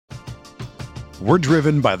We're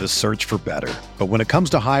driven by the search for better. But when it comes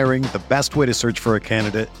to hiring, the best way to search for a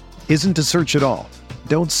candidate isn't to search at all.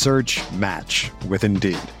 Don't search, match with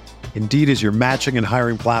Indeed. Indeed is your matching and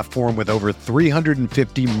hiring platform with over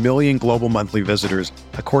 350 million global monthly visitors,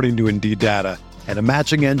 according to Indeed data, and a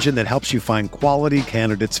matching engine that helps you find quality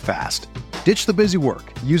candidates fast. Ditch the busy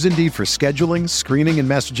work. Use Indeed for scheduling, screening, and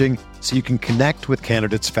messaging so you can connect with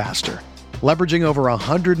candidates faster. Leveraging over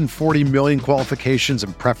 140 million qualifications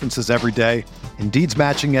and preferences every day, Indeed's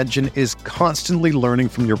matching engine is constantly learning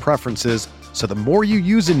from your preferences, so the more you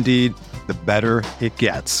use Indeed, the better it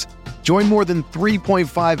gets. Join more than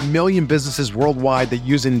 3.5 million businesses worldwide that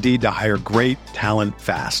use Indeed to hire great talent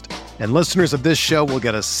fast. And listeners of this show will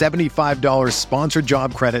get a $75 sponsored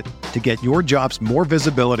job credit to get your jobs more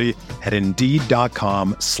visibility at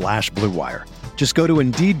Indeed.com/Blue Wire. Just go to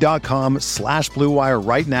Indeed.com/Blue Wire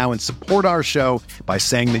right now and support our show by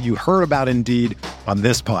saying that you heard about Indeed on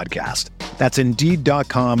this podcast. That's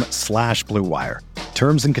Indeed.com/Blue Wire.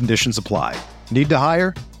 Terms and conditions apply. Need to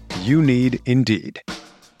hire? You need Indeed.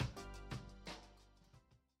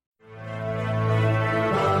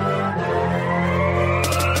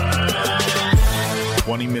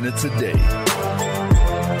 20 minutes a day,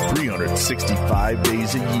 365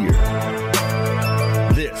 days a year.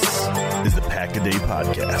 This is the Pack-A-Day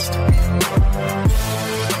Podcast.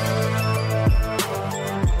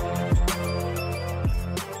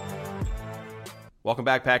 Welcome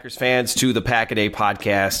back, Packers fans, to the Pack-A-Day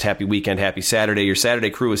Podcast. Happy weekend, happy Saturday. Your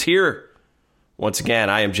Saturday crew is here. Once again,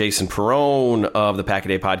 I am Jason Perrone of the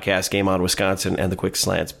Pack-A-Day Podcast, Game On Wisconsin, and the Quick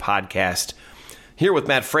Slants Podcast. Here with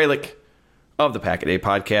Matt Freilich of the Pack-A-Day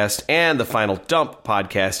Podcast and the Final Dump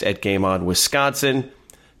Podcast at Game On Wisconsin.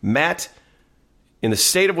 Matt, in the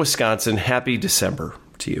state of Wisconsin, happy December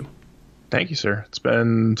to you. Thank you, sir. It's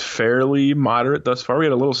been fairly moderate thus far. We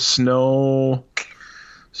had a little snow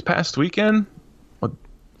this past weekend.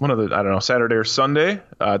 Saturday or Sunday.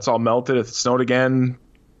 It's all melted. It snowed again.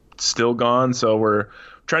 It's still gone. So we're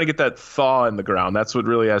trying to get that thaw in the ground. That's what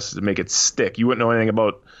really has to make it stick. You wouldn't know anything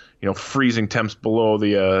about, freezing temps below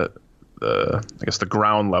the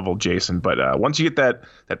ground level, Jason. But once you get that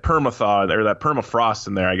perma-thaw or that permafrost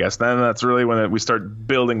in there, I guess, then that's really when we start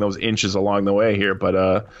building those inches along the way here.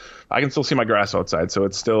 But I can still see my grass outside, so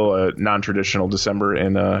it's still a non-traditional December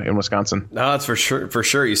in Wisconsin. No, that's for sure. For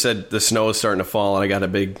sure, you said the snow is starting to fall, and I got a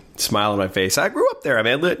big smile on my face. I grew up there. I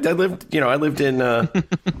mean, I lived in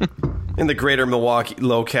in the greater Milwaukee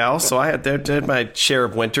locale, so I had my share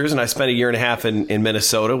of winters, and I spent a year and a half in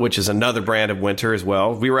Minnesota, which is another brand of winter as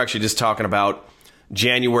well. We were actually just talking about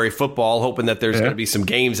January football, hoping that there's going to be some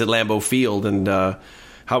games at Lambeau Field and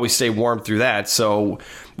how we stay warm through that. So,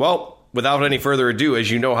 well, without any further ado,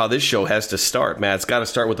 as you know how this show has to start, Matt, it's got to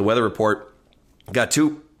start with the weather report. Got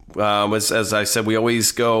two. As I said, we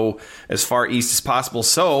always go as far east as possible.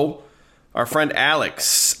 So, our friend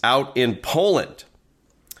Alex out in Poland.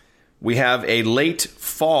 We have a late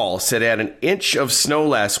fall, set at an inch of snow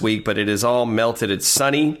last week, but it is all melted. It's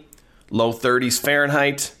sunny, low 30s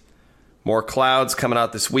Fahrenheit, more clouds coming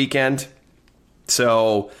out this weekend.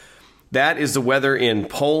 So that is the weather in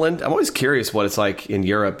Poland. I'm always curious what it's like in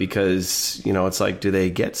Europe because, it's like, do they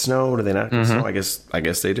get snow? Do they not get snow? I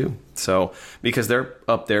guess they do. So because they're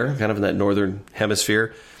up there, kind of in that northern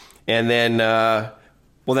hemisphere. And then,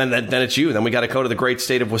 then it's you. Then we got to go to the great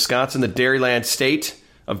state of Wisconsin, the Dairyland state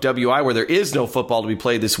of WI, where there is no football to be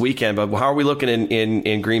played this weekend. But how are we looking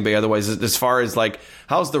in Green Bay otherwise, as far as like,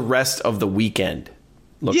 how's the rest of the weekend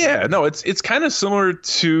looking? Yeah, no, it's kind of similar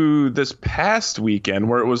to this past weekend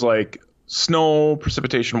where it was like snow,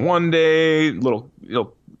 precipitation one day, little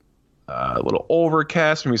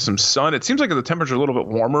overcast, maybe some sun. It seems like the temperature is a little bit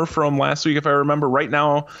warmer from last week, if I remember. Right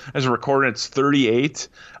now, as we're recording, it's 38.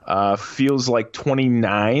 Feels like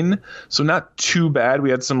 29, so not too bad. We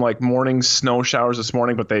had some like morning snow showers this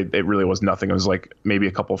morning, but it really was nothing. It was like maybe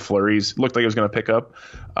a couple of flurries. Looked like it was going to pick up.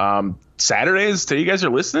 Saturdays, to you guys are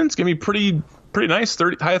listening, it's going to be pretty nice.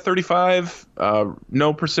 High of 35.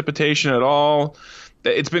 No precipitation at all.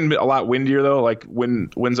 It's been a lot windier though, like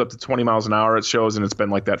winds up to 20 miles an hour it shows, and it's been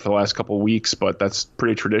like that for the last couple of weeks, but that's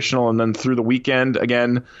pretty traditional. And then through the weekend,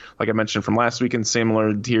 again, like I mentioned from last weekend,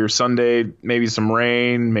 similar here, Sunday, maybe some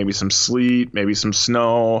rain, maybe some sleet, maybe some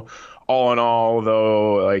snow. All in all,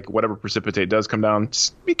 though, like whatever precipitate does come down,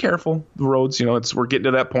 just be careful. The roads, we're getting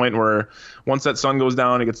to that point where once that sun goes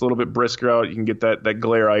down, it gets a little bit brisker out. You can get that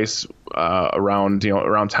glare ice around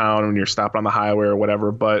town when you're stopping on the highway or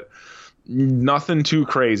whatever, but nothing too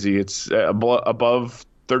crazy. It's above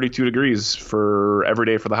 32 degrees for every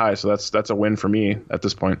day for the high, so that's a win for me at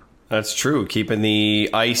this point. That's true. Keeping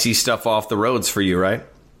the icy stuff off the roads for you, right?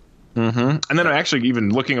 Mm-hmm. And then I'm actually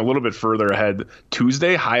even looking a little bit further ahead.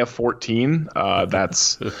 Tuesday, high of 14. That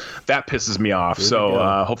pisses me off.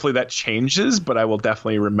 So hopefully that changes, but I will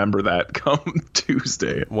definitely remember that come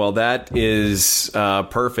Tuesday. Well, that is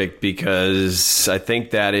perfect because I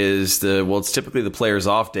think that is it's typically the players'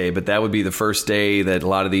 off day, but that would be the first day that a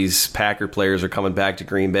lot of these Packer players are coming back to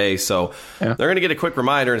Green Bay. So they're going to get a quick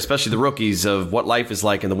reminder, and especially the rookies, of what life is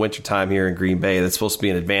like in the wintertime here in Green Bay. That's supposed to be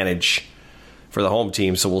an advantage for the home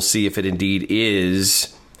team, so we'll see if it indeed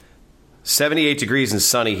is. 78 degrees and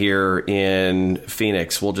sunny here in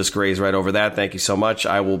Phoenix. We'll just graze right over that. Thank you so much.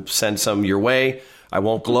 I will send some your way. I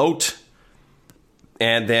won't gloat.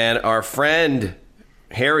 And then our friend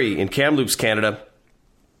Harry in Kamloops, Canada,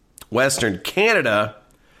 Western Canada.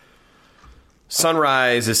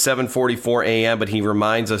 Sunrise is 7:44 a.m., but he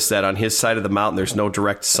reminds us that on his side of the mountain there's no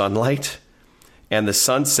direct sunlight. And the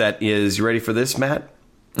sunset is, you ready for this, Matt?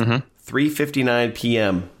 Mm-hmm. 3:59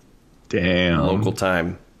 p.m. Damn. Local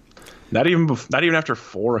time. Not even after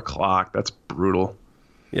 4 o'clock. That's brutal.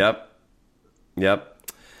 Yep.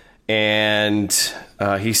 And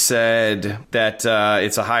he said that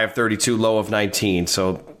it's a high of 32, low of 19.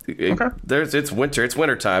 So it's winter. It's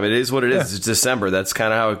wintertime. It is what it is. Yeah. It's December. That's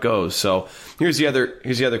kind of how it goes. So here's the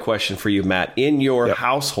other question for you, Matt. In your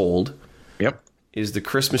household, is the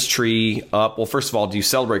Christmas tree up? Well, first of all, do you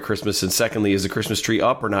celebrate Christmas? And secondly, is the Christmas tree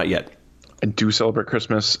up or not yet? I do celebrate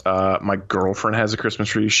Christmas. My girlfriend has a Christmas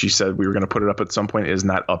tree. She said we were going to put it up at some point. It is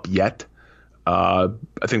not up yet. I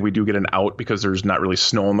think we do get an out because there's not really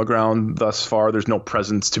snow on the ground thus far. There's no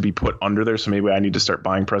presents to be put under there. So maybe I need to start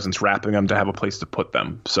buying presents, wrapping them to have a place to put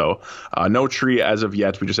them. So no tree as of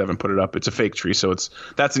yet. We just haven't put it up. It's a fake tree. So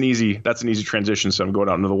that's an easy transition. So I'm going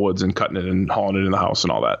out into the woods and cutting it and hauling it in the house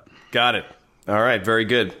and all that. Got it. All right. Very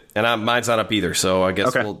good. And mine's not up either. So I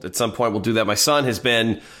guess at some point we'll do that. My son has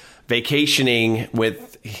been vacationing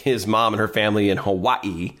with his mom and her family in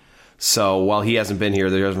Hawaii. So while he hasn't been here,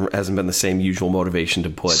 there hasn't been the same usual motivation to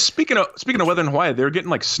put. Speaking of weather in Hawaii, they're getting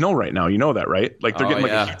like snow right now. You know that, right? Like they're getting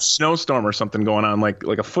a huge snowstorm or something going on, like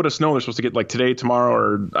a foot of snow. They're supposed to get like today, tomorrow,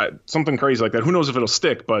 or something crazy like that. Who knows if it'll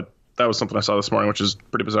stick? But that was something I saw this morning, which is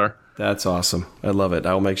pretty bizarre. That's awesome. I love it.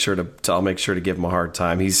 I'll make sure to give him a hard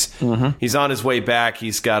time. He's on his way back.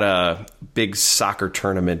 He's got a big soccer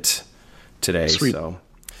tournament today. Sweet. So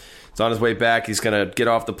he's on his way back. He's going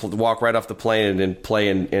to walk right off the plane and then play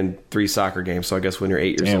in 3 soccer games. So I guess when you're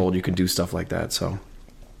 8 years old, you can do stuff like that. So,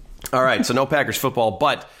 all right. So no Packers football,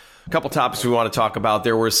 but a couple topics we want to talk about.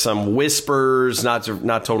 There were some whispers, not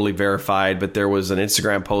totally verified, but there was an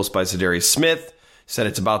Instagram post by Za'Darius Smith. Said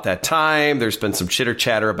it's about that time. There's been some chitter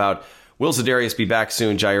chatter about will Za'Darius be back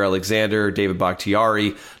soon? Jaire Alexander, David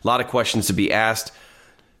Bakhtiari. A lot of questions to be asked.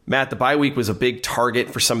 Matt, the bye week was a big target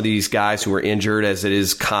for some of these guys who were injured, as it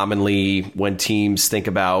is commonly when teams think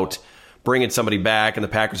about bringing somebody back, and the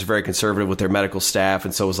Packers are very conservative with their medical staff.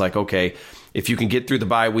 And so it was like, okay, if you can get through the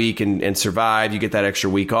bye week and survive, you get that extra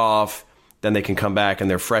week off, then they can come back and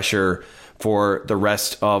they're fresher for the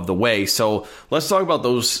rest of the way. So let's talk about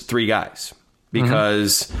those 3 guys,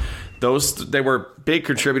 because they were big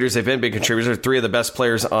contributors. They've been big contributors. They're 3 of the best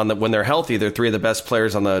players when they're healthy. They're 3 of the best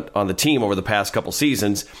players on the team over the past couple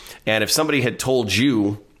seasons. And if somebody had told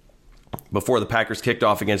you before the Packers kicked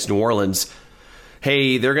off against New Orleans,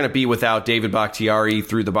 hey, they're going to be without David Bakhtiari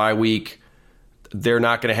through the bye week, they're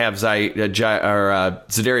not going to have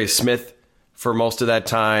Za'Darius Smith for most of that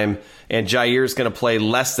time, and Jaire's going to play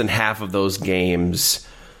less than half of those games,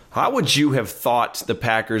 how would you have thought the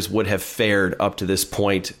Packers would have fared up to this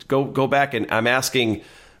point? Go back, and I'm asking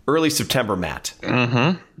early September, Matt.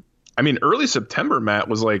 I mean, early September, Matt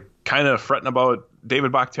was like kind of fretting about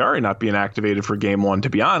David Bakhtiari not being activated for game 1, to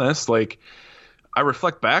be honest. Like, I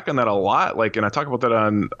reflect back on that a lot, and I talk about that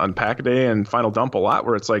on Pack Day and Final Dump a lot,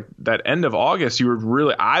 where it's like that end of August,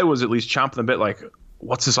 I was at least chomping a bit like,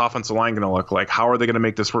 what's this offensive line going to look like? How are they going to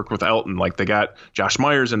make this work with Elton? Like, they got Josh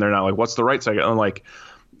Myers in there now. Like, what's the right side? And like,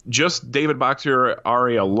 just David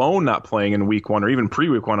Bakhtiari alone not playing in week 1 or even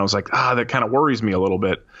pre-week 1, I was like, that kind of worries me a little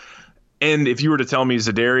bit. And if you were to tell me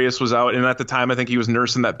Za'Darius was out, and at the time I think he was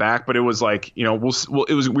nursing that back, but it was like, it was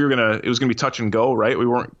gonna be touch and go, right? We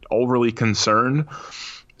weren't overly concerned,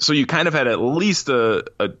 so you kind of had at least a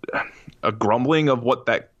grumbling of what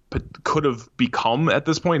that could have become at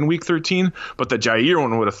this point in week 13. But the Jaire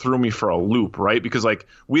one would have threw me for a loop, right? Because like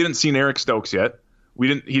we hadn't seen Eric Stokes yet. He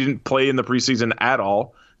didn't play in the preseason at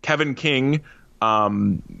all. Kevin King, I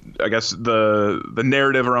guess the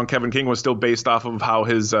narrative around Kevin King was still based off of how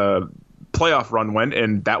his playoff run went,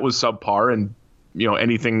 and that was subpar. And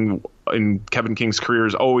anything in Kevin King's career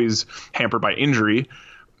is always hampered by injury.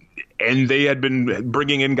 And they had been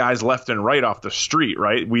bringing in guys left and right off the street,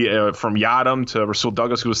 right? We from Yadam to Rasul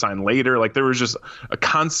Douglas, who was signed later. Like, there was just a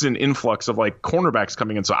constant influx of like cornerbacks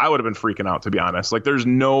coming in. So I would have been freaking out, to be honest. Like, there's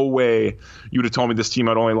no way you would have told me this team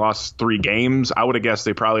had only lost 3 games. I would have guessed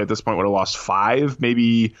they probably at this point would have lost 5,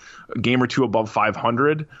 maybe a game or 2 above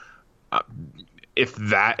 500. If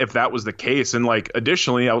that was the case. And like,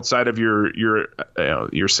 additionally, outside of your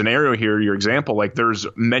scenario here, your example, like, there's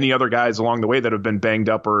many other guys along the way that have been banged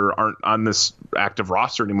up or aren't on this active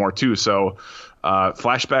roster anymore too. So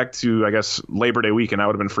flashback to, I guess, Labor Day weekend, I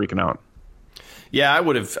would have been freaking out. Yeah, I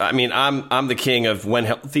would have. I mean, I'm the king of when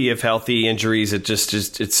healthy, if healthy, injuries. It just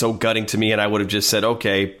it's so gutting to me. And I would have just said,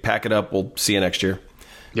 okay, pack it up. We'll see you next year.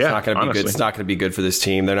 Yeah, it's not going to be good. It's not going to be good for this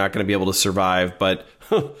team. They're not going to be able to survive, but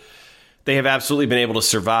they have absolutely been able to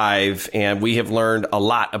survive, and we have learned a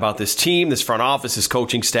lot about this team, this front office, this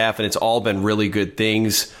coaching staff, and it's all been really good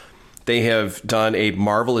things. They have done a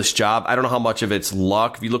marvelous job. I don't know how much of it's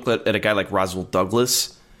luck. If you look at a guy like Rasul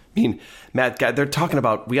Douglas, I mean, Matt, they're talking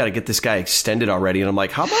about, we got to get this guy extended already, and I'm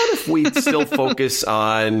like, how about if we still focus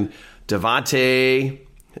on Devontae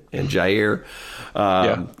and Jaire,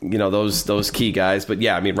 those key guys. But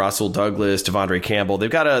yeah, I mean, Rasul Douglas, Devondre Campbell,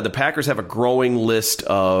 the Packers have a growing list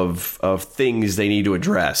of things they need to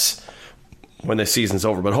address when the season's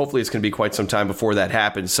over. But hopefully it's going to be quite some time before that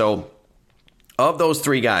happens. So of those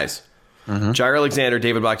 3 guys, Jaire Alexander,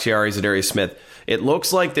 David Bakhtiari, Za'Darius Smith, it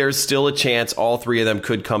looks like there's still a chance all 3 of them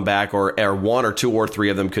could come back, or 1 or 2 or 3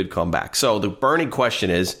 of them could come back. So the burning question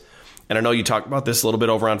is, and I know you talked about this a little bit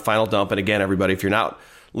over on Final Dump, and again, everybody, if you're not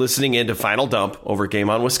listening into Final Dump over Game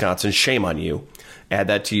On Wisconsin, shame on you. Add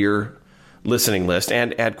that to your listening list,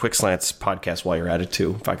 and add Quick Slants podcast while you're at it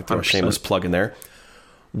too, if I could throw 100%. A shameless plug in there.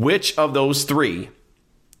 Which of those 3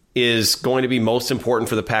 is going to be most important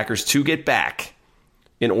for the Packers to get back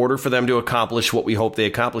in order for them to accomplish what we hope they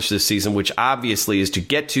accomplish this season, which obviously is to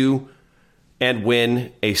get to and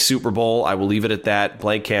win a Super Bowl? I will leave it at that.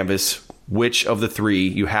 Blank canvas. Which of the 3,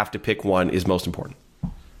 you have to pick one, is most important?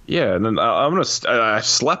 Yeah, and then I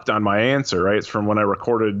slept on my answer, right? It's from when I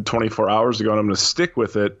recorded 24 hours ago, and I'm going to stick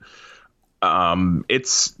with it.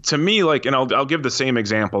 It's, to me, like, and I'll give the same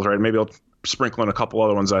examples, right? Maybe I'll sprinkle in a couple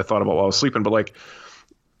other ones I thought about while I was sleeping, but like,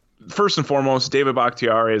 first and foremost, David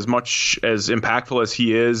Bakhtiari, as much as impactful as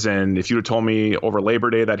he is, and if you had told me over Labor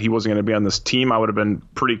Day that he wasn't going to be on this team, I would have been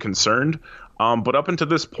pretty concerned. But up until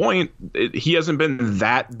this point, he hasn't been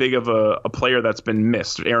that big of a player that's been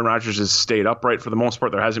missed. Aaron Rodgers has stayed upright for the most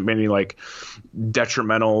part. There hasn't been any like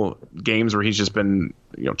detrimental games where he's just been,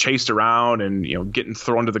 chased around and, getting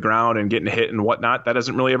thrown to the ground and getting hit and whatnot. That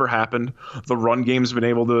hasn't really ever happened. The run game's been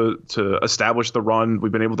able to establish the run.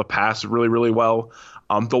 We've been able to pass really, really well.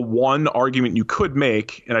 The one argument you could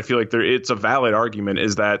make, and I feel like it's a valid argument,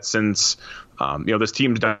 is that since this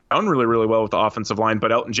team's done really, really well with the offensive line,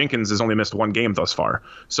 but Elton Jenkins has only missed 1 game thus far.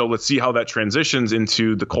 So let's see how that transitions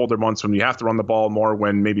into the colder months when you have to run the ball more,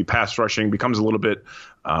 when maybe pass rushing becomes a little bit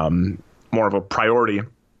more of a priority.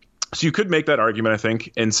 So you could make that argument, I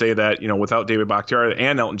think, and say that, without David Bakhtiari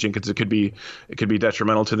and Elton Jenkins, it could be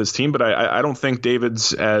detrimental to this team. But I don't think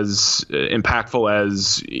David's as impactful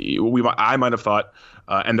as I might have thought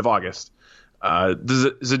end of August.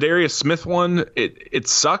 The Za'Darius Smith one, it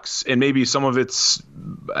sucks, and maybe some of it's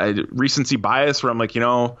recency bias where I'm like,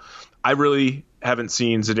 I really haven't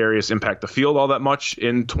seen Za'Darius impact the field all that much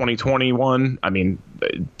in 2021. I mean,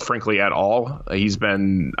 frankly, at all. He's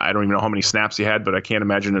been, I don't even know how many snaps he had, but I can't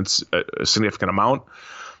imagine it's a significant amount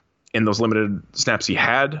in those limited snaps he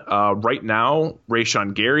had. Right now,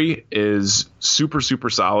 Rashawn Gary is super, super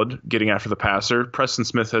solid getting after the passer. Preston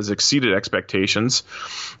Smith has exceeded expectations.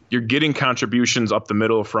 You're getting contributions up the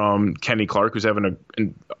middle from Kenny Clark, who's having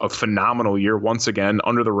a phenomenal year once again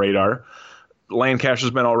under the radar.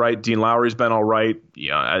 Lancaster's been all right. Dean Lowry's been all right.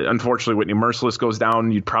 Unfortunately, Whitney Merciless goes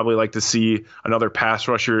down. You'd probably like to see another pass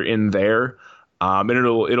rusher in there. And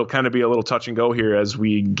it'll kind of be a little touch and go here as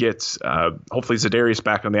we get hopefully Za'Darius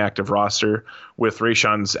back on the active roster with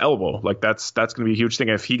Rashawn's elbow. Like that's going to be a huge thing.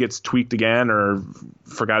 If he gets tweaked again, or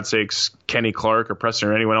for God's sakes, Kenny Clark or Preston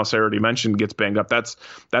or anyone else I already mentioned gets banged up, that's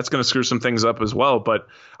going to screw some things up as well. But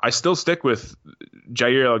I still stick with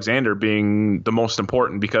Jaire Alexander being the most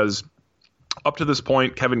important, because up to this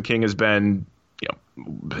point, Kevin King has been,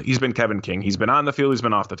 he's been Kevin King. He's been on the field. He's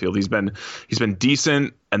been off the field. He's been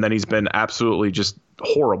decent, and then he's been absolutely just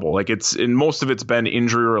horrible. Like most of it's been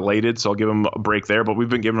injury related, so I'll give him a break there. But we've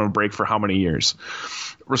been giving him a break for how many years?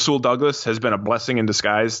 Rasul Douglas has been a blessing in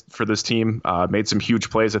disguise for this team. Made some huge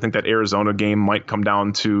plays. I think that Arizona game might come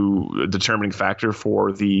down to a determining factor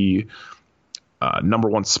for the number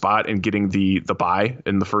 1 spot and getting the bye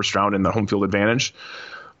in the first round and the home field advantage.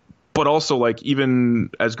 But also, like, even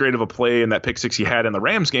as great of a play in that pick six he had in the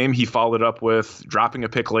Rams game, he followed up with dropping a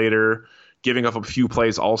pick later, giving up a few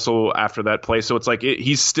plays also after that play. So it's like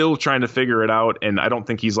he's still trying to figure it out. And I don't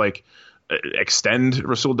think he's like extend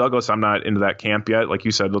Rasul Douglas. I'm not into that camp yet. Like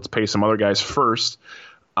you said, let's pay some other guys first.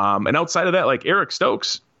 And outside of that, like Eric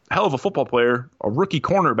Stokes, hell of a football player, a rookie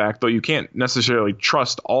cornerback, though you can't necessarily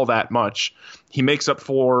trust all that much. He makes up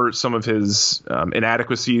for some of his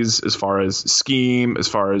inadequacies as far as scheme, as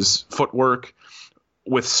far as footwork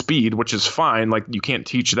with speed, which is fine. Like you can't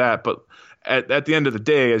teach that. But at the end of the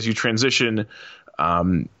day, as you transition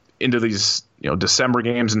into these December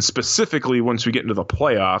games, and specifically once we get into the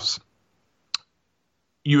playoffs,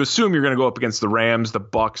 you assume you're going to go up against the Rams, the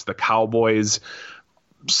Bucks, the Cowboys,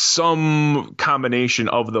 some combination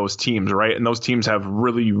of those teams, right? And those teams have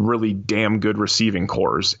really, really damn good receiving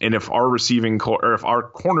cores. And if our receiving core, or if our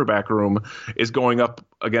cornerback room is going up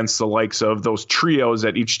against the likes of those trios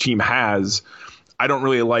that each team has, I don't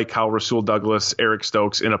really like how Rasul Douglas, Eric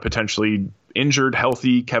Stokes, in a potentially injured,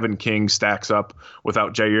 healthy Kevin King stacks up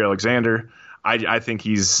without Jaire Alexander. I think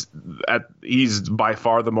he's by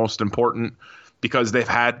far the most important, because they've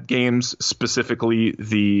had games, specifically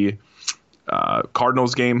the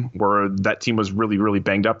Cardinals game, where that team was really, really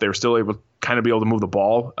banged up. They were still able to kind of be able to move the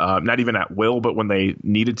ball, not even at will, but when they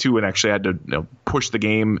needed to, and actually had to push the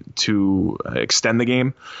game to extend the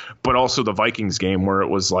game. But also the Vikings game, where it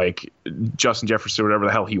was like Justin Jefferson, whatever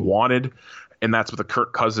the hell he wanted. And that's with a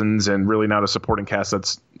Kirk Cousins and really not a supporting cast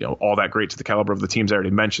that's all that great to the caliber of the teams I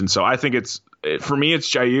already mentioned. So I think for me, it's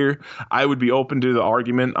Jaire. I would be open to the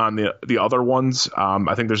argument on the other ones.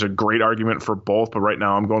 I think there's a great argument for both, but right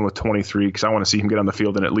now I'm going with 23 because I want to see him get on the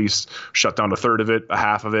field and at least shut down a third of it, a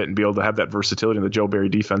half of it, and be able to have that versatility in the Joe Barry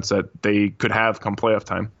defense that they could have come playoff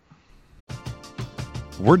time.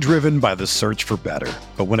 We're driven by the search for better.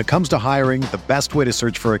 But when it comes to hiring, the best way to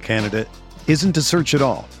search for a candidate isn't to search at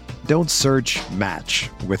all. Don't search, match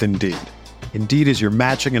with Indeed. Indeed is your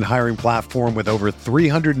matching and hiring platform with over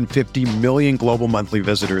 350 million global monthly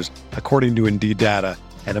visitors, according to Indeed data,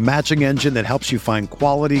 and a matching engine that helps you find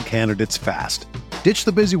quality candidates fast. Ditch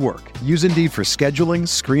the busy work. Use Indeed for scheduling,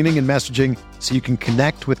 screening, and messaging so you can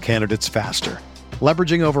connect with candidates faster.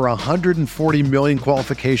 Leveraging over 140 million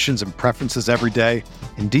qualifications and preferences every day,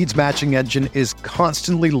 Indeed's matching engine is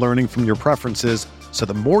constantly learning from your preferences, so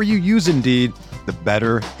the more you use Indeed, the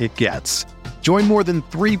better it gets. Join more than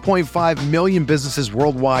 3.5 million businesses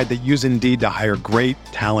worldwide that use Indeed to hire great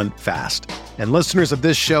talent fast. And listeners of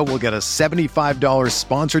this show will get a $75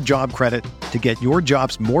 sponsored job credit to get your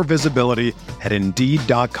jobs more visibility at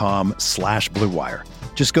Indeed.com/Blue Wire.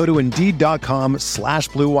 Just go to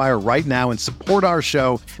Indeed.com/Blue Wire right now and support our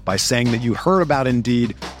show by saying that you heard about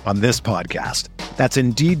Indeed on this podcast. That's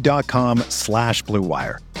Indeed.com/Blue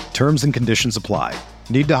Wire. Terms and conditions apply.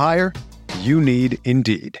 Need to hire? You need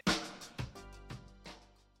Indeed.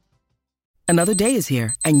 Another day is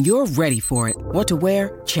here, and you're ready for it. What to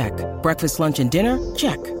wear? Check. Breakfast, lunch, and dinner?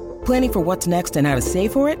 Check. Planning for what's next and how to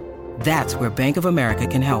save for it? That's where Bank of America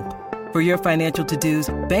can help. For your financial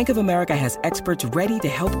to-dos, Bank of America has experts ready to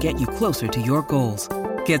help get you closer to your goals.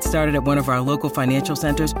 Get started at one of our local financial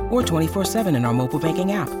centers or 24/7 in our mobile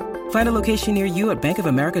banking app. Find a location near you at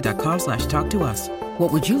bankofamerica.com/talktous.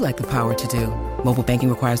 What would you like the power to do? Mobile banking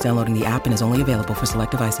requires downloading the app and is only available for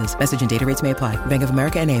select devices. Message and data rates may apply. Bank of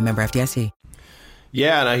America NA, member FDIC.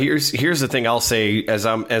 Yeah, now here's the thing I'll say as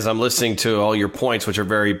I'm listening to all your points, which are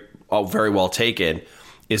very well taken,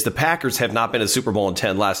 is the Packers have not been a Super Bowl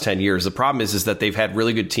in last 10 years. The problem is that they've had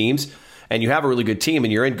really good teams, and you have a really good team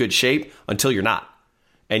and you're in good shape until you're not.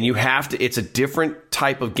 And you have to, it's a different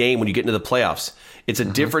type of game when you get into the playoffs. It's a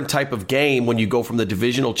different type of game when you go from the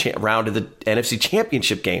divisional round to the NFC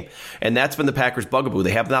Championship game. And that's been the Packers' bugaboo.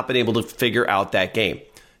 They have not been able to figure out that game.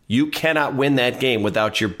 You cannot win that game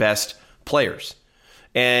without your best players.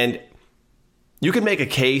 And you can make a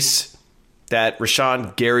case that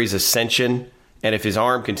Rashawn Gary's ascension, and if his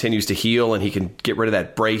arm continues to heal and he can get rid of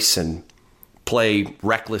that brace and play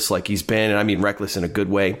reckless like he's been, and I mean reckless in a good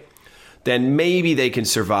way, then maybe they can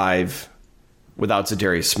survive without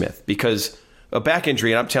Za'Darius Smith. Because a back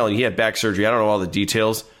injury, and I'm telling you, he had back surgery. I don't know all the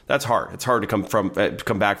details. That's hard. It's hard to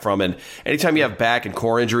come back from. And anytime you have back and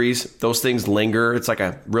core injuries, those things linger. It's like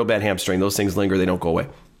a real bad hamstring. Those things linger. They don't go away.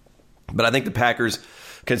 But I think the Packers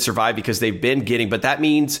can survive because they've been getting. But that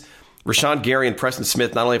means Rashawn Gary and Preston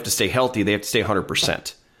Smith not only have to stay healthy, they have to stay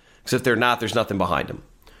 100%. Because if they're not, there's nothing behind them.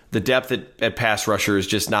 The depth at pass rusher is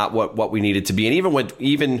just not what we needed to be. And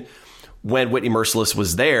even when Whitney Merciless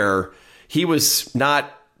was there, he was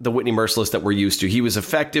not the Whitney Merciless that we're used to. He was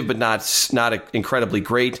effective, but not incredibly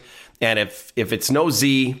great. And if it's no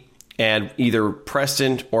Z and either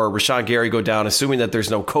Preston or Rashawn Gary go down, assuming that there's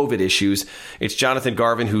no COVID issues. It's Jonathan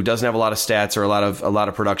Garvin, who doesn't have a lot of stats or a lot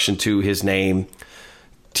of production to his name.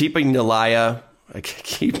 Tipa Nalaya,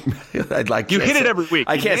 you hit it every week.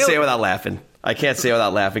 I can't say it without laughing.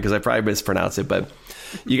 Because I probably mispronounce it. But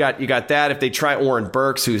you got that. If they try Oren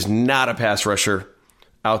Burks, who's not a pass rusher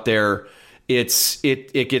out there,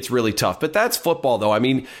 it gets really tough. But that's football, though. I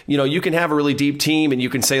mean, you can have a really deep team and you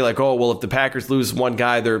can say like, oh, well, if the Packers lose one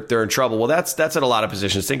guy, they're in trouble. Well, that's at a lot of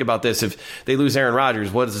positions. Think about this. If they lose Aaron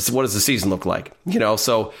Rodgers, what does the season look like?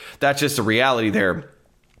 So that's just a reality there.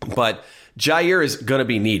 But Jaire is going to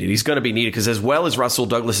be needed. He's going to be needed because as well as Russell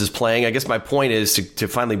Douglas is playing, I guess my point is to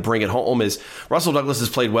finally bring it home is Russell Douglas has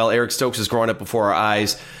played well. Eric Stokes is growing up before our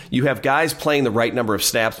eyes. You have guys playing the right number of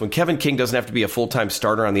snaps. When Kevin King doesn't have to be a full-time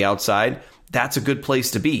starter on the outside, that's a good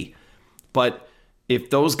place to be. But if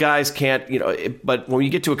those guys can't, but when you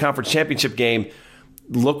get to a conference championship game,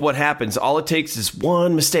 look what happens. All it takes is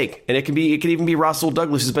one mistake. And it can even be Russell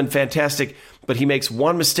Douglas, who's been fantastic, but he makes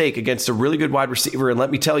one mistake against a really good wide receiver. And let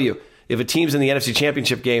me tell you, if a team's in the NFC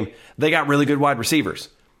Championship game, they got really good wide receivers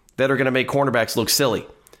that are going to make cornerbacks look silly.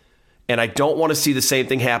 And I don't want to see the same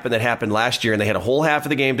thing happen that happened last year, and they had a whole half of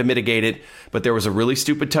the game to mitigate it, but there was a really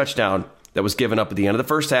stupid touchdown that was given up at the end of the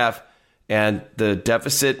first half, and the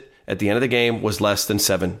deficit at the end of the game was less than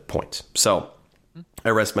 7 points. So I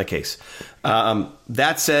rest my case.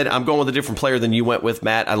 That said, I'm going with a different player than you went with,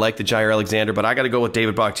 Matt. I like the Jaire Alexander, but I got to go with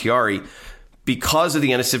David Bakhtiari. Because of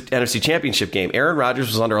the NFC Championship game, Aaron Rodgers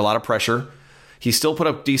was under a lot of pressure. He still put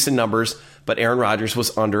up decent numbers, but Aaron Rodgers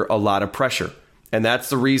was under a lot of pressure. And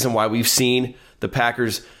that's the reason why we've seen the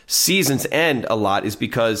Packers' seasons end a lot, is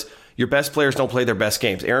because your best players don't play their best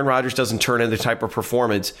games. Aaron Rodgers doesn't turn in the type of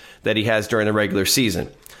performance that he has during the regular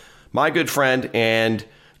season. My good friend and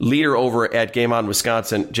leader over at Game On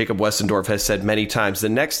Wisconsin, Jacob Westendorf, has said many times the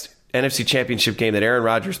next NFC Championship game that Aaron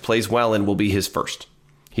Rodgers plays well in will be his first.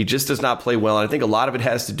 He just does not play well, and I think a lot of it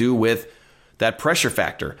has to do with that pressure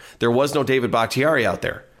factor. There was no David Bakhtiari out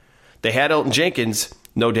there. They had Elton Jenkins,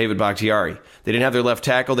 no David Bakhtiari. They didn't have their left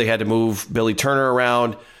tackle. They had to move Billy Turner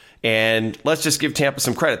around, and let's just give Tampa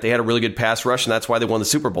some credit. They had a really good pass rush, and that's why they won the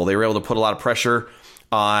Super Bowl. They were able to put a lot of pressure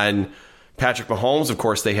on Patrick Mahomes. Of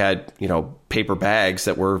course, they had paper bags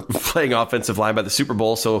that were playing offensive line by the Super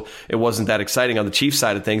Bowl, so it wasn't that exciting on the Chiefs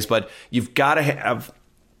side of things, but you've got to have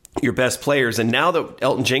your best players. And now that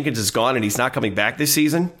Elton Jenkins is gone and he's not coming back this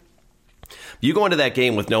season, you go into that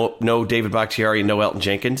game with no David Bakhtiari and no Elton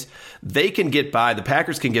Jenkins, they can get by. The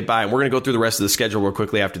Packers can get by, and we're going to go through the rest of the schedule real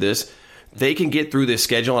quickly after this. They can get through this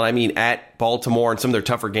schedule, and I mean at Baltimore and some of their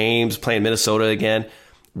tougher games, playing Minnesota again,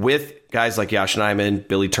 with guys like Yosh Nijman,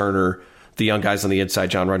 Billy Turner, the young guys on the inside,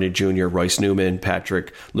 John Runyon Jr., Royce Newman,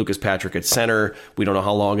 Lucas Patrick at center. We don't know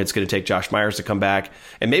how long it's going to take Josh Myers to come back.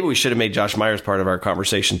 And maybe we should have made Josh Myers part of our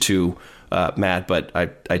conversation too, Matt, but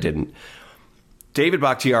I didn't. David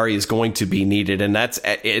Bakhtiari is going to be needed, and that's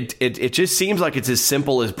it. It just seems like it's as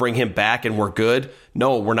simple as bring him back and we're good.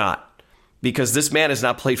 No, we're not. Because this man has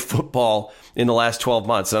not played football in the last 12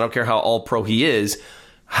 months. I don't care how all-pro he is.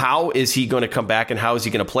 How is he going to come back, and how is he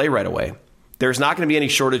going to play right away? There's not going to be any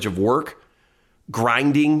shortage of work,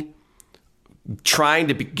 grinding, trying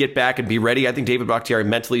to get back and be ready. I think David Bakhtiari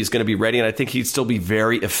mentally is going to be ready, and I think he'd still be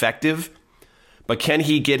very effective. But can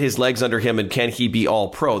he get his legs under him, and can he be all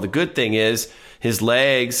pro? The good thing is his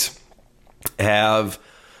legs have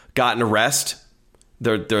gotten a rest.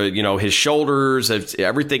 His shoulders,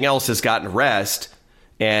 everything else has gotten a rest,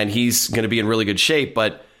 and he's going to be in really good shape.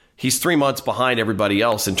 But he's 3 months behind everybody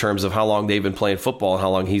else in terms of how long they've been playing football and how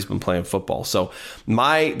long he's been playing football. So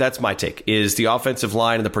that's my take, is the offensive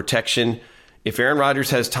line and the protection. If Aaron Rodgers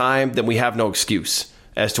has time, then we have no excuse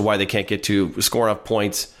as to why they can't get to score enough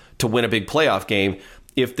points to win a big playoff game.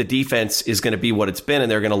 If the defense is going to be what it's been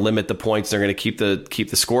and they're going to limit the points, they're going to keep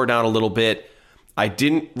the score down a little bit. I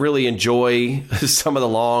didn't really enjoy some of the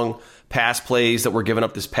long pass plays that were given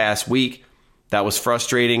up this past week. That was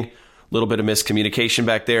frustrating. A little bit of miscommunication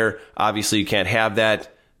back there. Obviously, you can't have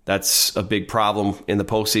that. That's a big problem in the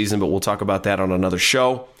postseason, but we'll talk about that on another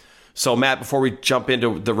show. So, Matt, before we jump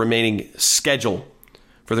into the remaining schedule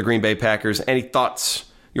for the Green Bay Packers, any thoughts?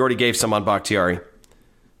 You already gave some on Bakhtiari.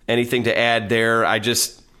 Anything to add there? I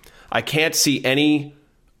can't see any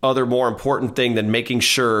other more important thing than making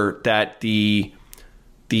sure that the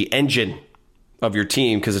engine of your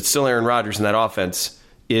team, because it's still Aaron Rodgers in that offense,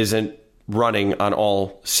 isn't running on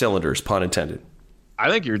all cylinders, pun intended. I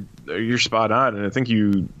think you're spot on, and I think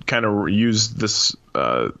you kind of used this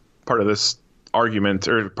part of this argument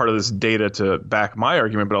or part of this data to back my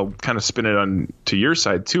argument, but I'll kind of spin it on to your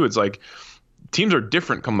side too. It's like teams are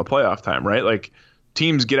different come the playoff time, right? Like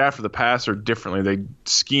teams get after the passer differently. They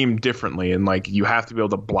scheme differently, and like you have to be able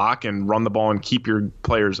to block and run the ball and keep your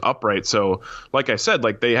players upright. So, like I said,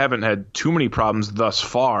 like they haven't had too many problems thus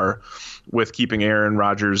far with keeping Aaron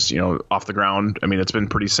Rodgers, off the ground. I mean, it's been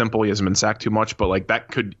pretty simple. He hasn't been sacked too much, but like that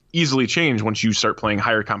could easily change once you start playing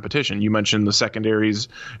higher competition. You mentioned the secondaries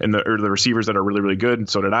and the receivers that are really, really good, and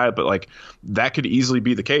so did I. But like that could easily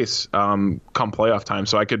be the case come playoff time.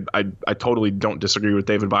 So I totally don't disagree with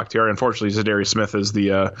David Bakhtiari. Unfortunately, Za'Darius Smith is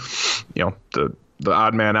the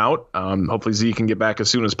odd man out. Hopefully Z can get back as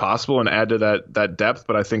soon as possible and add to that depth.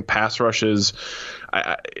 But I think pass rush is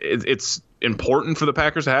it's important for the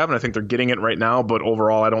Packers to have, and I think they're getting it right now. But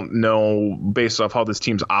overall, I don't know, based off how this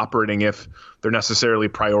team's operating, if they're necessarily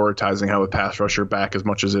prioritizing how a pass rusher back as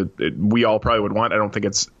much as we all probably would want. I don't think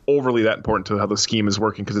it's overly that important to how the scheme is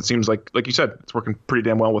working, because it seems like you said, it's working pretty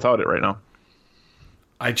damn well without it right now.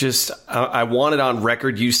 I want it on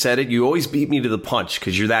record. You said it. You always beat me to the punch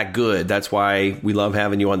because you're that good. That's why we love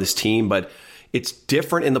having you on this team. But it's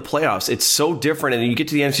different in the playoffs. It's so different. And you get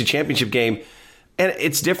to the NFC Championship game, and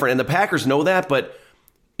it's different. And the Packers know that, but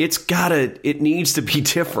it needs to be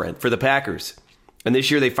different for the Packers. And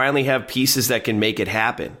this year they finally have pieces that can make it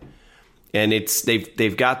happen. And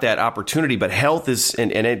they've got that opportunity, but health is,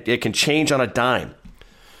 and it can change on a dime.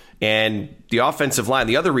 And the offensive line,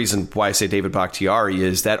 the other reason why I say David Bakhtiari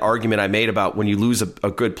is that argument I made about when you lose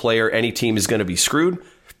a good player, any team is going to be screwed.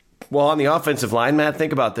 Well, on the offensive line, Matt,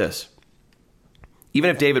 think about this.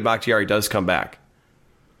 Even if David Bakhtiari does come back,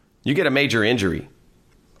 you get a major injury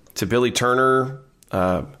to Billy Turner,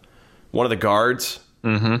 one of the guards.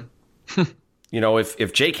 Mm-hmm.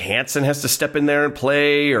 If Jake Hansen has to step in there and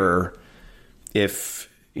play, or if,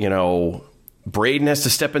 Braden has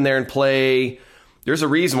to step in there and play, there's a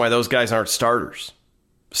reason why those guys aren't starters.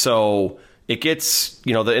 So it gets,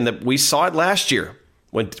 we saw it last year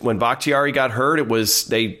when Bakhtiari got hurt. It was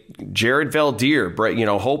Jared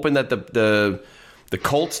Valdir, hoping that the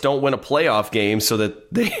Colts don't win a playoff game so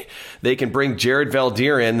that they can bring Jared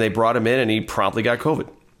Valdir in. They brought him in, and he promptly got COVID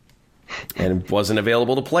and wasn't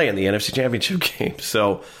available to play in the NFC Championship game.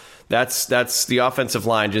 So that's the offensive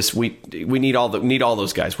line. Just we need all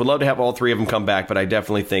those guys. Would love to have all three of them come back, but I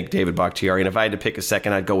definitely think David Bakhtiari. And if I had to pick a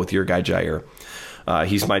second, I'd go with your guy Jaire.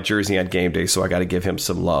 He's my jersey on game day, so I got to give him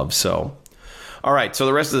some love. So, all right. So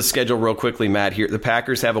the rest of the schedule, real quickly, Matt. Here, the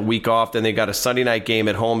Packers have a week off. Then they got a Sunday night game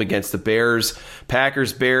at home against the Bears.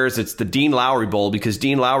 Packers-Bears. It's the Dean Lowry Bowl, because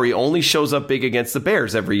Dean Lowry only shows up big against the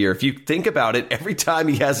Bears every year. If you think about it, every time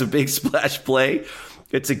he has a big splash play,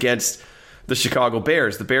 it's against the Chicago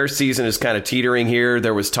Bears. The Bears season is kind of teetering here.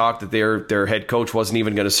 There was talk that their head coach wasn't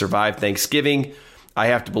even going to survive Thanksgiving. I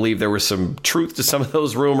have to believe there was some truth to some of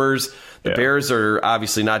those rumors. The Bears are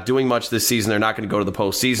obviously not doing much this season. They're not going to go to the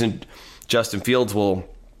postseason. Justin Fields will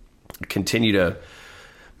continue to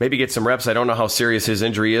maybe get some reps. I don't know how serious his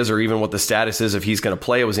injury is, or even what the status is if he's going to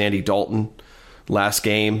play. It was Andy Dalton last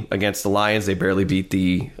game against the Lions. They barely beat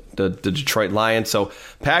the Detroit Lions. So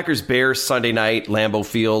Packers-Bears Sunday night, Lambeau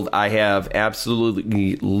Field. I have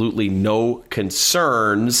absolutely no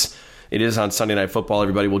concerns. It is on Sunday Night Football.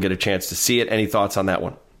 Everybody will get a chance to see it. Any thoughts on that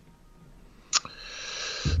one?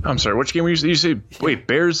 I'm sorry, which game were you say? Wait,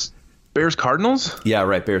 Bears Cardinals? Yeah,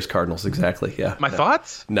 right. Bears Cardinals. Exactly. Yeah. My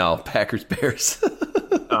thoughts? No, Packers Bears.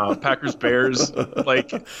 Packers Bears. Like,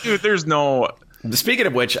 dude, there's no. Speaking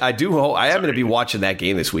of which, I am going to be watching that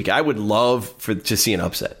game this week. I would love to see an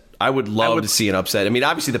upset. I would love to see an upset. I mean,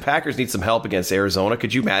 obviously the Packers need some help against Arizona.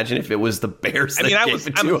 Could you imagine if it was the Bears? I'm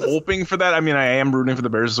hoping for that. I mean, I am rooting for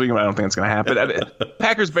the Bears this week, but I don't think it's going to happen.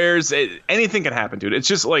 Packers Bears, anything can happen, dude. It's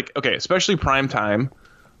just like, okay, especially prime time.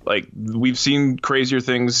 Like, we've seen crazier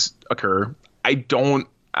things occur.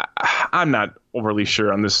 I'm not overly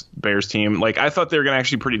sure on this Bears team. Like, I thought they were going to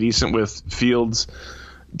actually be pretty decent with Fields.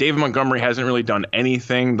 David Montgomery hasn't really done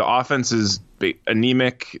anything. The offense is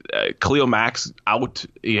anemic. Khalil Mack's out.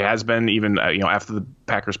 He has been even after the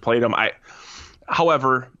Packers played him.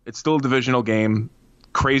 However, it's still a divisional game.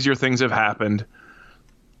 Crazier things have happened.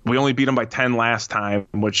 We only beat them by 10 last time,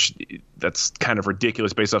 which that's kind of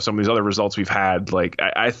ridiculous based off some of these other results we've had. Like,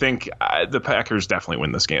 I think the Packers definitely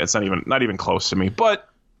win this game. It's not even close to me, but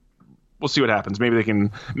we'll see what happens.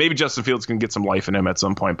 Maybe Justin Fields can get some life in him at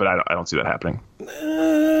some point, but I don't see that happening.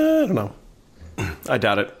 I don't know. I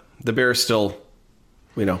doubt it. The Bears still,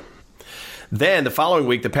 Then the following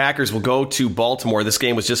week, the Packers will go to Baltimore. This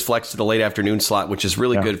game was just flexed to the late afternoon slot, which is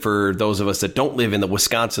really good for those of us that don't live in the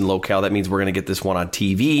Wisconsin locale. That means we're going to get this one on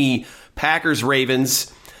TV.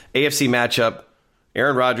 Packers-Ravens, AFC matchup.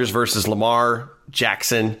 Aaron Rodgers versus Lamar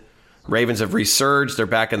Jackson. Ravens have resurged. They're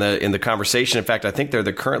back in the conversation. In fact, I think they're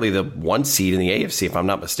currently the 1 seed in the AFC, if I'm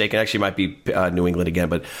not mistaken. Actually, it might be New England again,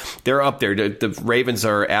 but they're up there. The Ravens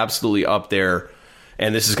are absolutely up there,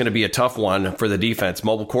 and this is going to be a tough one for the defense.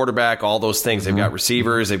 Mobile quarterback, all those things. They've got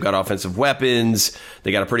receivers. They've got offensive weapons.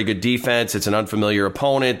 They got a pretty good defense. It's an unfamiliar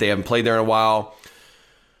opponent. They haven't played there in a while.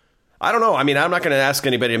 I don't know. I mean, I'm not going to ask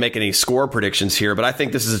anybody to make any score predictions here, but I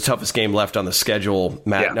think this is the toughest game left on the schedule,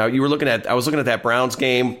 Matt. Yeah. Now, I was looking at that Browns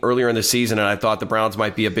game earlier in the season, and I thought the Browns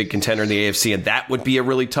might be a big contender in the AFC, and that would be a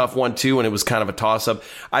really tough one, too, and it was kind of a toss-up.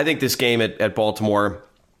 I think this game at Baltimore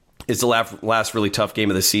is the last really tough game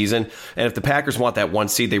of the season, and if the Packers want that 1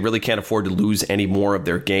 seed, they really can't afford to lose any more of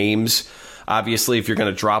their games. Obviously, if you're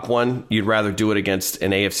going to drop one, you'd rather do it against an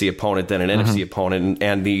AFC opponent than an NFC opponent,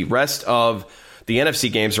 and the rest of the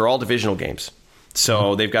NFC games are all divisional games.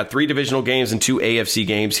 So they've got 3 divisional games and 2 AFC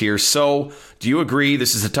games here. So do you agree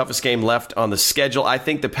this is the toughest game left on the schedule? I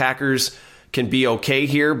think the Packers can be okay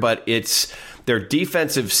here, but it's their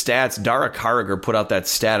defensive stats. Dara Carragher put out that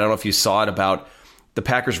stat. I don't know if you saw it about the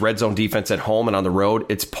Packers' red zone defense at home and on the road.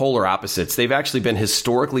 It's polar opposites. They've actually been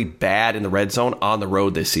historically bad in the red zone on the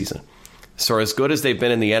road this season. So as good as they've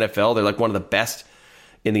been in the NFL, they're like one of the best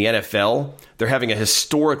in the NFL. They're having a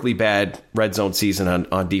historically bad red zone season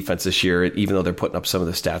on defense this year, even though they're putting up some of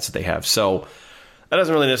the stats that they have. So that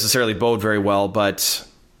doesn't really necessarily bode very well, but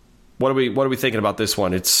what are we thinking about this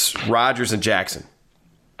one? It's Rodgers and Jackson.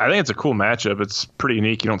 I think it's a cool matchup. It's pretty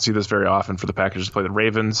unique. You don't see this very often for the Packers to play the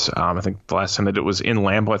Ravens. I think the last time they did it was in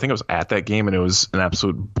Lambeau. I think I was at that game, and it was an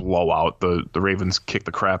absolute blowout. The Ravens kicked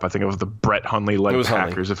the crap. I think it was the Brett Hundley-led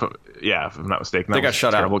Packers. If I'm not mistaken. They got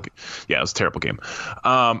shut out. Yeah, it was a terrible game.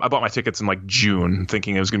 I bought my tickets in like June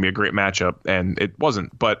thinking it was going to be a great matchup, and it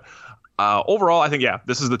wasn't. But overall, I think,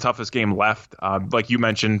 this is the toughest game left. Like you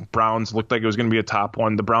mentioned, Browns looked like it was going to be a top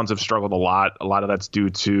one. The Browns have struggled a lot. A lot of that's due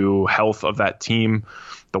to health of that team.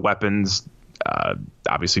 The weapons,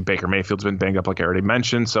 obviously Baker Mayfield's been banged up, like I already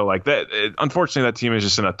mentioned. So like that, unfortunately, that team is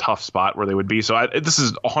just in a tough spot where they would be. So this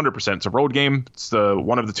is 100%. It's a road game. It's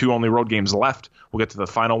one of the 2 only road games left. We'll get to the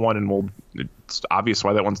final one, and it's obvious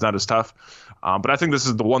why that one's not as tough. But I think this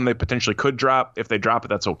is the one they potentially could drop. If they drop it,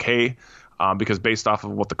 that's okay. Because based off of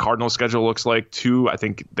what the Cardinals' schedule looks like, too, I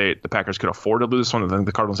think the Packers could afford to lose this one. I think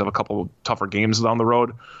the Cardinals have a couple tougher games down the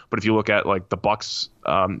road. But if you look at like the Bucs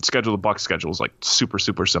schedule, the Bucs schedule is like super,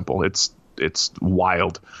 super simple. It's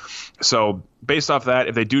wild. So based off that,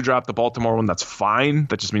 if they do drop the Baltimore one, that's fine.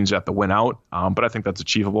 That just means you have to win out. But I think that's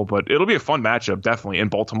achievable. But it'll be a fun matchup, definitely in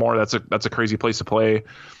Baltimore. That's a crazy place to play.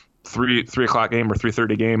 3 o'clock game or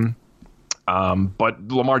 3:30 game. But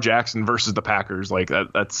Lamar Jackson versus the Packers, like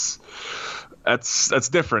that's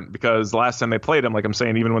different, because the last time they played him, like I'm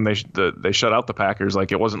saying, even when they shut out the Packers,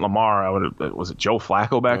 like it wasn't Lamar. Was it Joe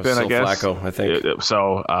Flacco back then? I guess Flacco, I think.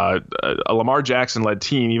 So a Lamar Jackson led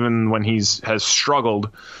team, even when has struggled,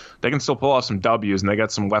 they can still pull off some W's, and they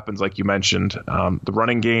got some weapons like you mentioned. The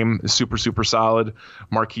running game is super, super solid.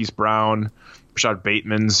 Marquise Brown, Rashad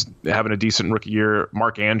Bateman's having a decent rookie year.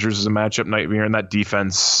 Mark Andrews is a matchup nightmare, and that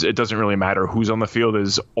defense, it doesn't really matter who's on the field,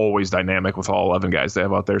 is always dynamic with all 11 guys they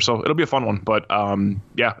have out there. So it'll be a fun one. But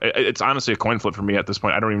it's honestly a coin flip for me at this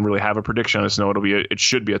point. I don't even really have a prediction. I just know it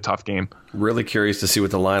should be a tough game. Really curious to see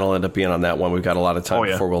what the line will end up being on that one. We've got a lot of time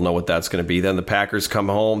before we'll know what that's going to be. Then the Packers come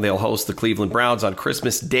home. They'll host the Cleveland Browns on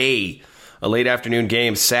Christmas Day, a late afternoon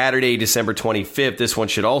game, Saturday, December 25th. This one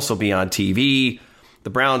should also be on TV. The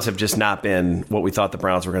Browns have just not been what we thought the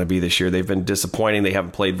Browns were going to be this year. They've been disappointing. They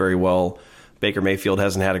haven't played very well. Baker Mayfield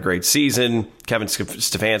hasn't had a great season. Kevin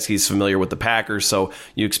Stefanski's familiar with the Packers, so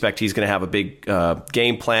you expect he's going to have a big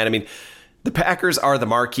game plan. I mean, the Packers are the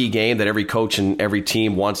marquee game that every coach and every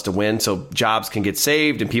team wants to win, so jobs can get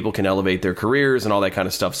saved and people can elevate their careers and all that kind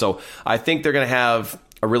of stuff. So I think they're going to have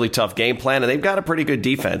a really tough game plan, and they've got a pretty good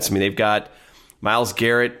defense. I mean, they've got Myles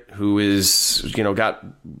Garrett, who is, got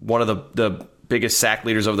one of the biggest sack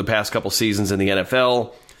leaders over the past couple seasons in the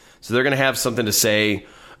NFL. So they're going to have something to say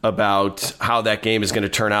about how that game is going to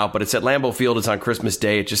turn out. But it's at Lambeau Field. It's on Christmas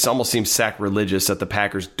Day. It just almost seems sacrilegious that the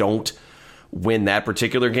Packers don't win that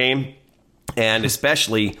particular game. And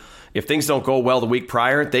especially if things don't go well the week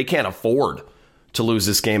prior, they can't afford to lose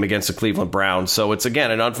this game against the Cleveland Browns. So it's,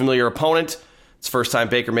 again, an unfamiliar opponent. It's the first time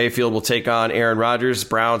Baker Mayfield will take on Aaron Rodgers.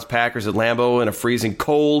 Browns, Packers at Lambeau in a freezing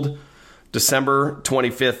cold December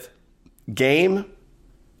 25th game.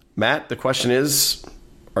 Matt, the question is,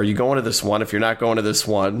 are you going to this one? If you're not going to this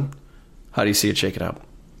one, how do you see it shaking out?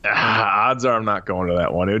 Odds are I'm not going to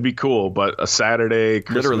that one. It would be cool, but a Saturday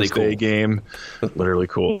Christmas Day game, literally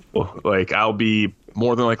cool. Like, I'll be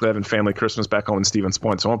more than likely having family Christmas back home in Stevens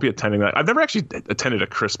Point, so I won't be attending that. I've never actually attended a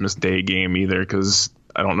Christmas Day game either, because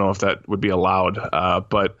I don't know if that would be allowed.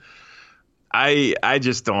 But I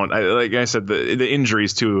just don't. Like I said, the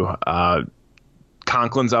injuries too.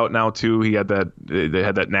 Conklin's out now too. He had they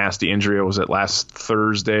had that nasty injury. Was it last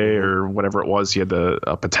Thursday or whatever it was? He had the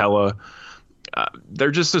patella.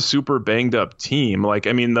 They're just a super banged up team. Like,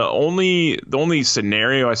 I mean, the only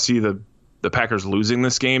scenario I see the Packers losing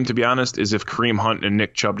this game, to be honest, is if Kareem Hunt and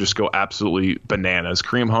Nick Chubb just go absolutely bananas.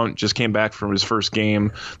 Kareem Hunt just came back from his first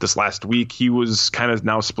game this last week. He was kind of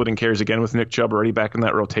now splitting carries again with Nick Chubb, already back in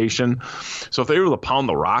that rotation. So if they were able to pound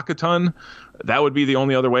the rock a ton, that would be the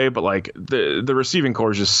only other way. But like the receiving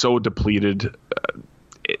core is just so depleted.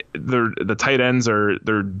 The tight ends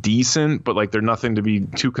they're decent, but like they're nothing to be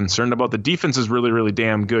too concerned about. The defense is really, really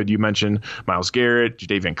damn good. You mentioned Myles Garrett,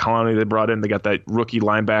 Jadeveon Clowney they brought in. They got that rookie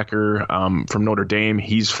linebacker from Notre Dame.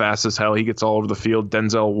 He's fast as hell. He gets all over the field.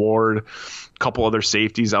 Denzel Ward, a couple other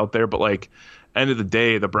safeties out there. But like end of the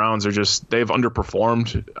day, the Browns they've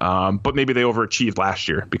underperformed, but maybe they overachieved last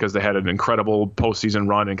year because they had an incredible postseason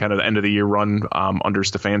run and kind of the end of the year run under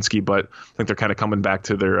Stefanski. But I think they're kind of coming back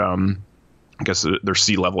to their I guess they're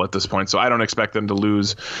sea level at this point. So I don't expect them to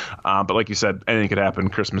lose. But like you said, anything could happen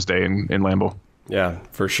Christmas Day in Lambeau. Yeah,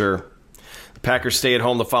 for sure. The Packers stay at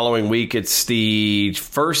home the following week. It's the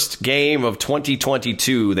first game of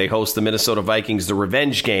 2022. They host the Minnesota Vikings, the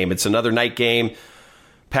revenge game. It's another night game.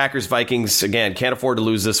 Packers-Vikings, again, can't afford to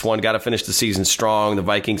lose this one. Got to finish the season strong. The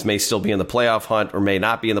Vikings may still be in the playoff hunt or may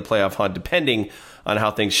not be in the playoff hunt, depending on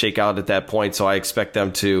how things shake out at that point. So I expect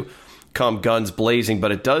them to come guns blazing,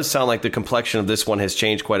 but it does sound like the complexion of this one has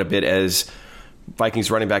changed quite a bit as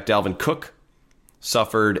Vikings running back Dalvin Cook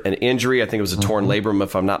suffered an injury. I think it was a torn labrum,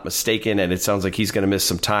 if I'm not mistaken, and it sounds like he's going to miss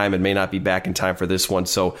some time and may not be back in time for this one.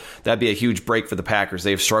 So that'd be a huge break for the Packers.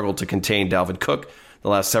 They have struggled to contain Dalvin Cook the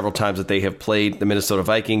last several times that they have played the Minnesota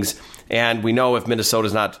Vikings, and we know if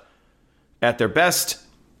Minnesota's not at their best,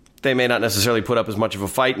 they may not necessarily put up as much of a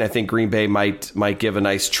fight, and I think Green Bay might give a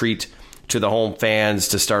nice treat to the home fans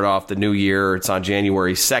to start off the new year. It's on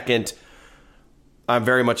January 2nd. I'm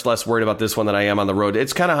very much less worried about this one than I am on the road.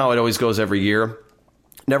 It's kind of how it always goes every year.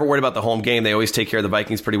 Never worried about the home game. They always take care of the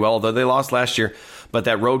Vikings pretty well, although they lost last year. But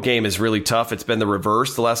that road game is really tough. It's been the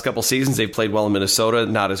reverse the last couple seasons. They've played well in Minnesota,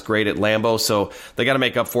 not as great at Lambeau. So they got to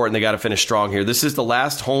make up for it, and they got to finish strong here. This is the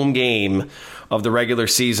last home game of the regular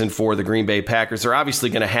season for the Green Bay Packers. They're obviously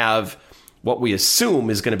going to have what we assume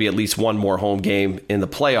is going to be at least one more home game in the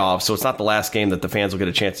playoffs. So it's not the last game that the fans will get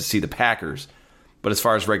a chance to see the Packers. But as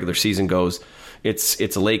far as regular season goes, it's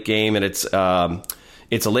a late game, and it's a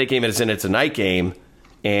night game,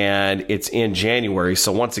 and it's in January.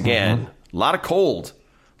 So once again, a lot of cold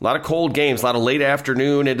games, a lot of late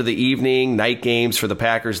afternoon into the evening, night games for the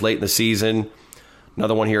Packers late in the season.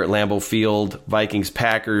 Another one here at Lambeau Field,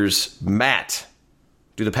 Vikings-Packers. Matt,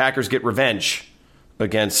 do the Packers get revenge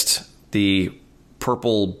against the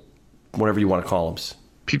purple, whatever you want to call them?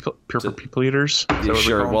 Purple people eaters?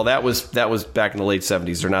 Sure. Well, that was back in the late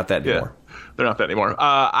 70s. They're not that anymore. They're not that anymore.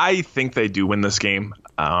 I think they do win this game.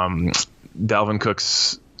 Dalvin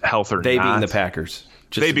Cook's health or not. They being the Packers.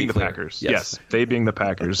 They being the Packers. Yes. They being the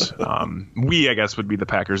Packers. We, I guess, would be the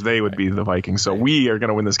Packers. They would be the Vikings. So we are going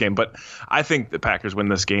to win this game. But I think the Packers win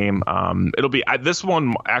this game. It'll be this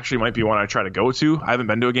one actually might be one I try to go to. I haven't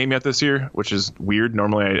been to a game yet this year, which is weird.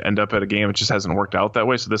 Normally I end up at a game. It just hasn't worked out that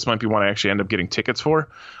way. So this might be one I actually end up getting tickets for.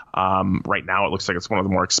 Right now it looks like it's one of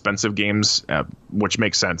the more expensive games, which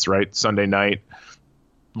makes sense, right? Sunday night.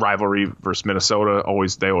 Rivalry versus Minnesota.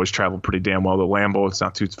 They always travel pretty damn well to Lambeau. It's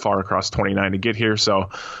not too far across 29 to get here. So,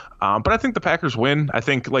 but I think the Packers win. I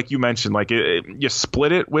think, like you mentioned, like you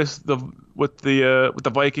split it with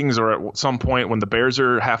the Vikings, or at some point when the Bears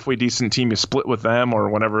are a halfway decent team, you split with them, or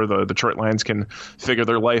whenever the Detroit Lions can figure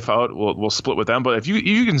their life out, we'll split with them. But if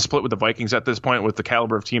you can split with the Vikings at this point with the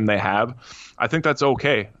caliber of team they have, I think that's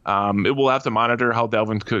okay. It will have to monitor how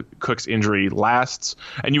Dalvin Cook's injury lasts,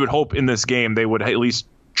 and you would hope in this game they would at least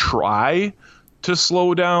try to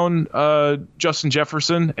slow down Justin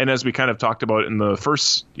Jefferson. And as we kind of talked about in the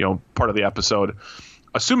first part of the episode,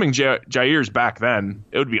 assuming Jaire's back then,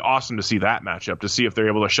 it would be awesome to see that matchup, to see if they're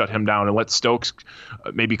able to shut him down and let Stokes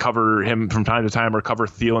maybe cover him from time to time or cover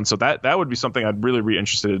Thielen. So that would be something I'd really be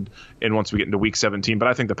interested in once we get into week 17. But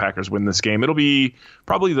I think the Packers win this game. It'll be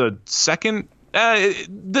probably the second.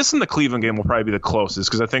 This and the Cleveland game will probably be the closest,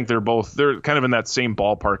 because I think they're kind of in that same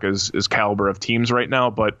ballpark as caliber of teams right now.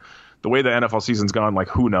 But the way the NFL season's gone, like,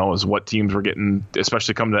 who knows what teams we're getting,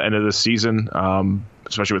 especially come to the end of this season,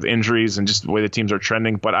 especially with injuries and just the way the teams are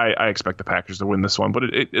trending. But I expect the Packers to win this one. But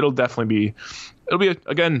it'll definitely be,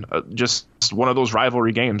 again, just one of those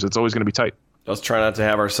rivalry games. It's always going to be tight. Let's try not to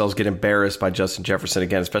have ourselves get embarrassed by Justin Jefferson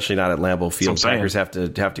again, especially not at Lambeau Field. Packers have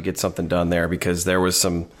to get something done there because there was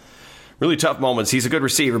some really tough moments. He's a good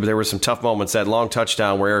receiver, but there were some tough moments. That long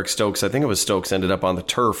touchdown where Eric Stokes, I think it was Stokes, ended up on the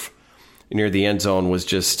turf near the end zone was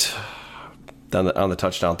just on the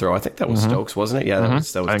touchdown throw. I think that was Stokes, wasn't it? Yeah, that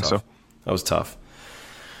was tough. So. That was tough.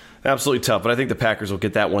 Absolutely tough, but I think the Packers will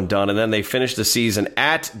get that one done. And then they finish the season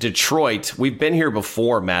at Detroit. We've been here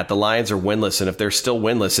before, Matt. The Lions are winless, and if they're still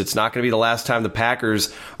winless, it's not going to be the last time the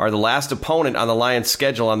Packers are the last opponent on the Lions'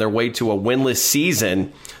 schedule on their way to a winless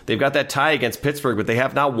season. They've got that tie against Pittsburgh, but they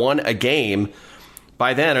have not won a game.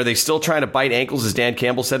 By then, are they still trying to bite ankles, as Dan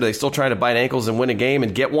Campbell said? Are they still trying to bite ankles and win a game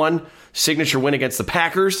and get one signature win against the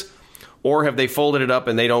Packers? Or have they folded it up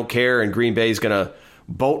and they don't care, and Green Bay is going to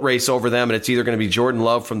boat race over them, and it's either going to be Jordan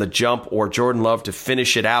Love from the jump or Jordan Love to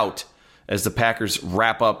finish it out as the Packers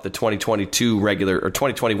wrap up the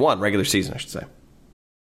 2021 regular season, I should say.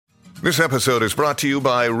 This episode is brought to you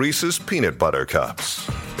by Reese's Peanut Butter Cups.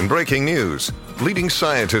 In breaking news, leading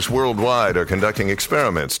scientists worldwide are conducting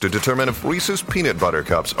experiments to determine if Reese's Peanut Butter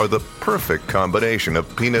Cups are the perfect combination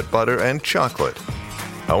of peanut butter and chocolate.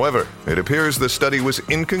 However, it appears the study was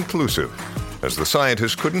inconclusive, as the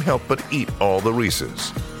scientists couldn't help but eat all the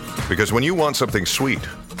Reese's. Because when you want something sweet,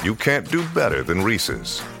 you can't do better than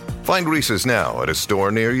Reese's. Find Reese's now at a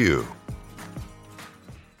store near you.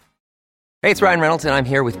 Hey, it's Ryan Reynolds, and I'm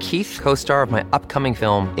here with Keith, co-star of my upcoming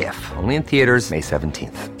film, If, only in theaters May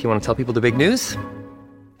 17th. Do you want to tell people the big news?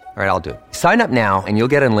 All right, I'll do it. Sign up now and you'll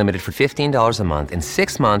get unlimited for $15 a month and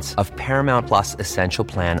 6 months of Paramount Plus Essential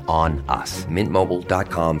Plan on us.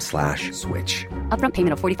 MintMobile.com/switch. Upfront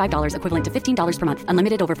payment of $45 equivalent to $15 per month.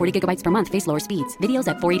 Unlimited over 40 gigabytes per month. Face lower speeds. Videos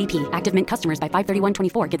at 480p. Active Mint customers by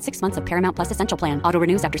 531.24 get 6 months of Paramount Plus Essential Plan. Auto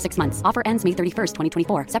renews after 6 months. Offer ends May 31st,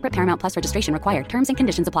 2024. Separate Paramount Plus registration required. Terms and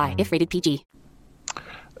conditions apply if rated PG.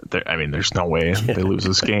 There's no way they lose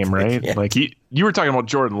this game, right? Yeah. Like you were talking about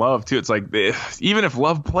Jordan Love too. It's like even if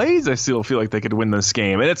Love plays, I still feel like they could win this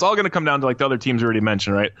game, and it's all going to come down to like the other teams we already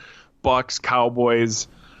mentioned, right? Bucks, Cowboys,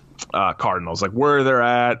 Cardinals, like where they're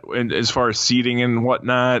at, and as far as seeding and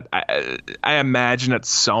whatnot. I imagine at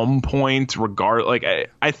some point,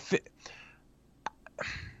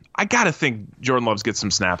 I gotta think Jordan Love gets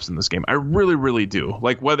some snaps in this game. I really, really do.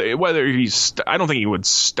 Like whether he's, I don't think he would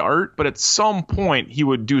start, but at some point he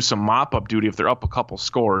would do some mop-up duty if they're up a couple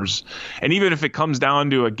scores. And even if it comes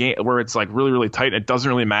down to a game where it's like really, really tight, and it doesn't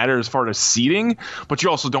really matter as far as seeding, but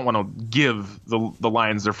you also don't want to give the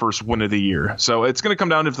Lions their first win of the year. So it's going to come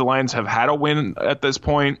down to if the Lions have had a win at this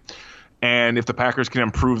point, and if the Packers can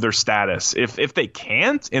improve their status. If they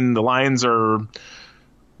can't, and the Lions are,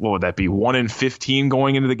 what would that be, 1-15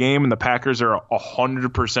 going into the game, and the Packers are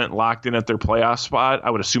 100% locked in at their playoff spot, I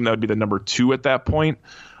would assume that would be the number 2 at that point,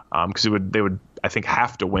 because they would I think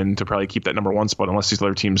have to win to probably keep that number 1 spot unless these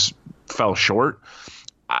other teams fell short.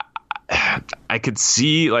 I could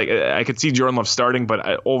see Jordan Love starting,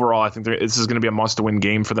 but overall I think this is going to be a must-win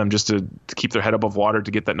game for them just to keep their head above water to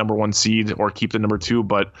get that number 1 seed or keep the number 2,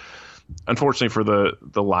 but unfortunately for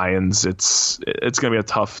the Lions, it's going to be a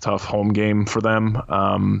tough home game for them.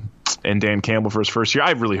 And Dan Campbell for his first year,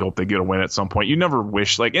 I really hope they get a win at some point. You never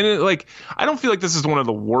wish I don't feel like this is one of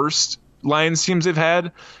the worst Lions teams they've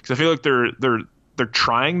had, because I feel like they're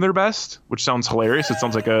trying their best, which sounds hilarious. It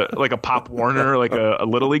sounds like a Pop Warner, like a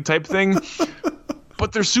Little League type thing.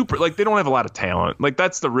 But they're super, like they don't have a lot of talent. Like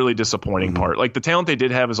that's the really disappointing part. Like the talent they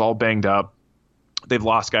did have is all banged up. They've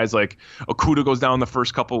lost guys like Okudah goes down the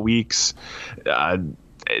first couple weeks.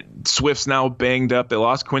 Swift's now banged up. They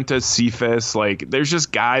lost Quintez Cephas. Like there's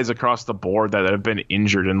just guys across the board that have been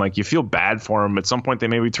injured, and like you feel bad for them. At some point they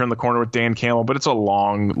maybe turn the corner with Dan Campbell, but it's a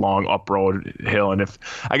long up road hill. And if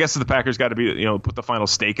the Packers got to be, put the final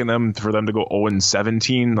stake in them for them to go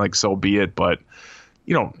 0-17, like so be it. But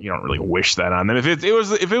you don't really wish that on them. If it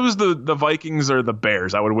was the Vikings or the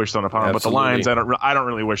Bears, I would wish that upon them. But the Lions, I don't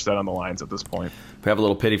really wish that on the Lions at this point. We have a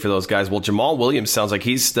little pity for those guys. Well, Jamal Williams sounds like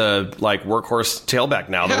he's the workhorse tailback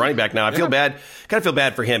now, the running back now. I feel bad. Kind of feel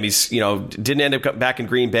bad for him. He's didn't end up back in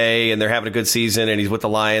Green Bay, and they're having a good season, and he's with the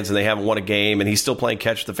Lions, and they haven't won a game, and he's still playing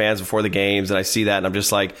catch with the fans before the games, and I see that, and I'm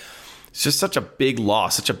just like, it's just such a big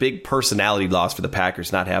loss, such a big personality loss for the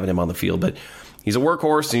Packers not having him on the field, but. He's a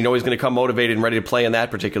workhorse, and he's going to come motivated and ready to play in that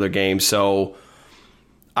particular game. So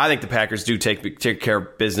I think the Packers do take care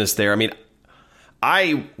of business there. I mean,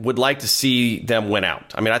 I would like to see them win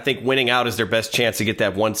out. I mean, I think winning out is their best chance to get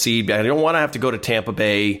that 1 seed. I don't want to have to go to Tampa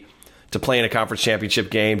Bay to play in a conference championship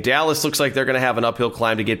game. Dallas looks like they're going to have an uphill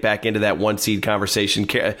climb to get back into that 1 seed conversation.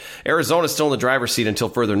 Arizona's still in the driver's seat until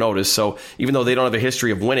further notice. So even though they don't have a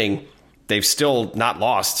history of winning, they've still not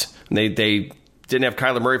lost. And they didn't have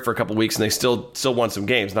Kyler Murray for a couple weeks, and they still won some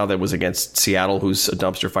games. Now that was against Seattle, who's a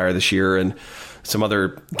dumpster fire this year, and some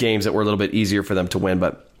other games that were a little bit easier for them to win.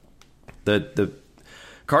 But the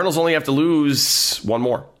Cardinals only have to lose one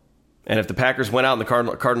more. And if the Packers win out and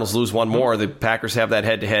the Cardinals lose one more, the Packers have that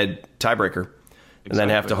head-to-head tiebreaker. And then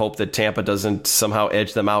have to hope that Tampa doesn't somehow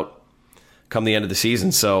edge them out come the end of the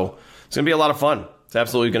season. So it's going to be a lot of fun. It's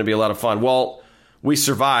absolutely going to be a lot of fun. Well, we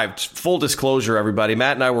survived. Full disclosure, everybody.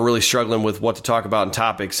 Matt and I were really struggling with what to talk about in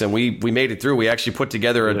topics, and we made it through. We actually put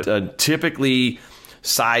together a typically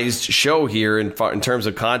sized show here in terms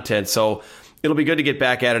of content. So it'll be good to get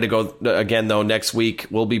back at it again, though, next week.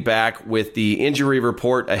 We'll be back with the injury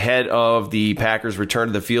report ahead of the Packers' return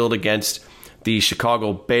to the field against the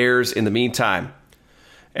Chicago Bears. In the meantime,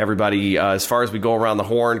 everybody, as far as we go around the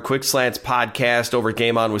horn, Quick Slants podcast over at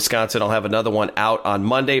Game On Wisconsin. I'll have another one out on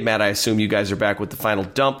Monday. Matt, I assume you guys are back with the final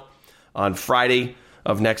dump on Friday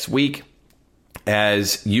of next week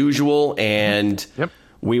as usual. And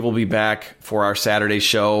we will be back for our Saturday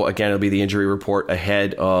show. Again, it'll be the injury report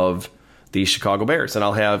ahead of the Chicago Bears. And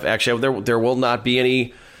I'll have, actually, there will not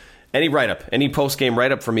be any write-up, any post-game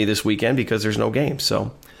write-up for me this weekend because there's no game.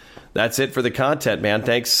 So that's it for the content, man.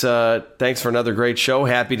 Thanks for another great show.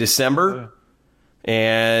 Happy December.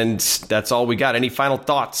 And that's all we got. Any final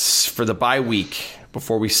thoughts for the bye week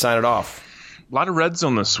before we sign it off? A lot of red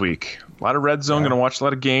zone this week. A lot of red zone. Going to watch a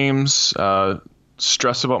lot of games.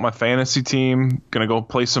 Stress about my fantasy team. Going to go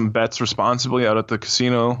play some bets responsibly out at the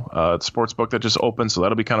casino, the sports book that just opened. So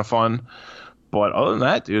that'll be kind of fun. But other than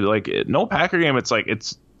that, dude, like no Packer game. It's like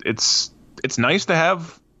it's nice to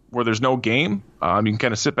have where there's no game. You can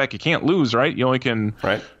kind of sit back. You can't lose, right? You only can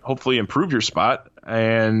hopefully improve your spot.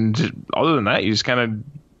 And other than that, you just kind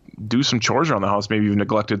of do some chores around the house maybe you've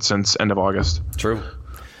neglected since end of August. True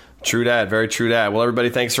that. Very true that. Well,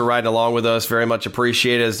 everybody, thanks for riding along with us. Very much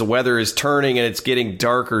appreciated. As the weather is turning and it's getting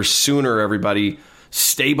darker sooner, everybody,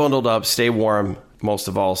 stay bundled up, stay warm. Most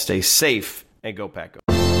of all, stay safe, and go Pack Go.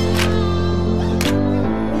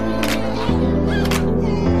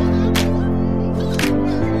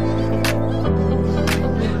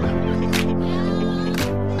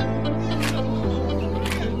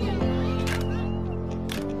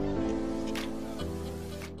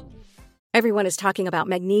 Everyone is talking about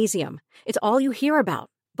magnesium. It's all you hear about.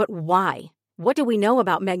 But why? What do we know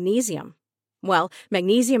about magnesium? Well,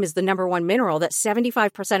 magnesium is the number one mineral that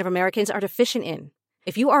 75% of Americans are deficient in.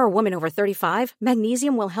 If you are a woman over 35,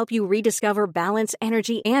 magnesium will help you rediscover balance,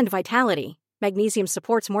 energy, and vitality. Magnesium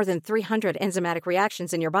supports more than 300 enzymatic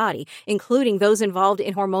reactions in your body, including those involved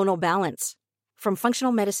in hormonal balance. From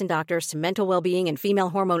functional medicine doctors to mental well-being and female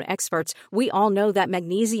hormone experts, we all know that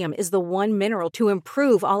magnesium is the one mineral to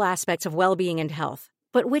improve all aspects of well-being and health.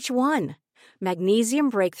 But which one? Magnesium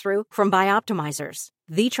Breakthrough from Bioptimizers,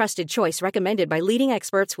 the trusted choice recommended by leading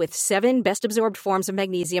experts with 7 best-absorbed forms of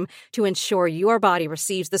magnesium to ensure your body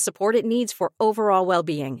receives the support it needs for overall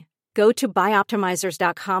well-being. Go to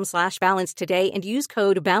bioptimizers.com/balance today and use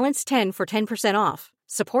code BALANCE10 for 10% off.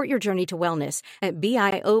 Support your journey to wellness at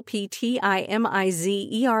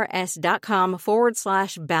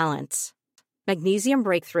bioptimizers.com/balance. Magnesium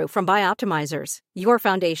Breakthrough from Bioptimizers, your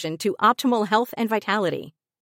foundation to optimal health and vitality.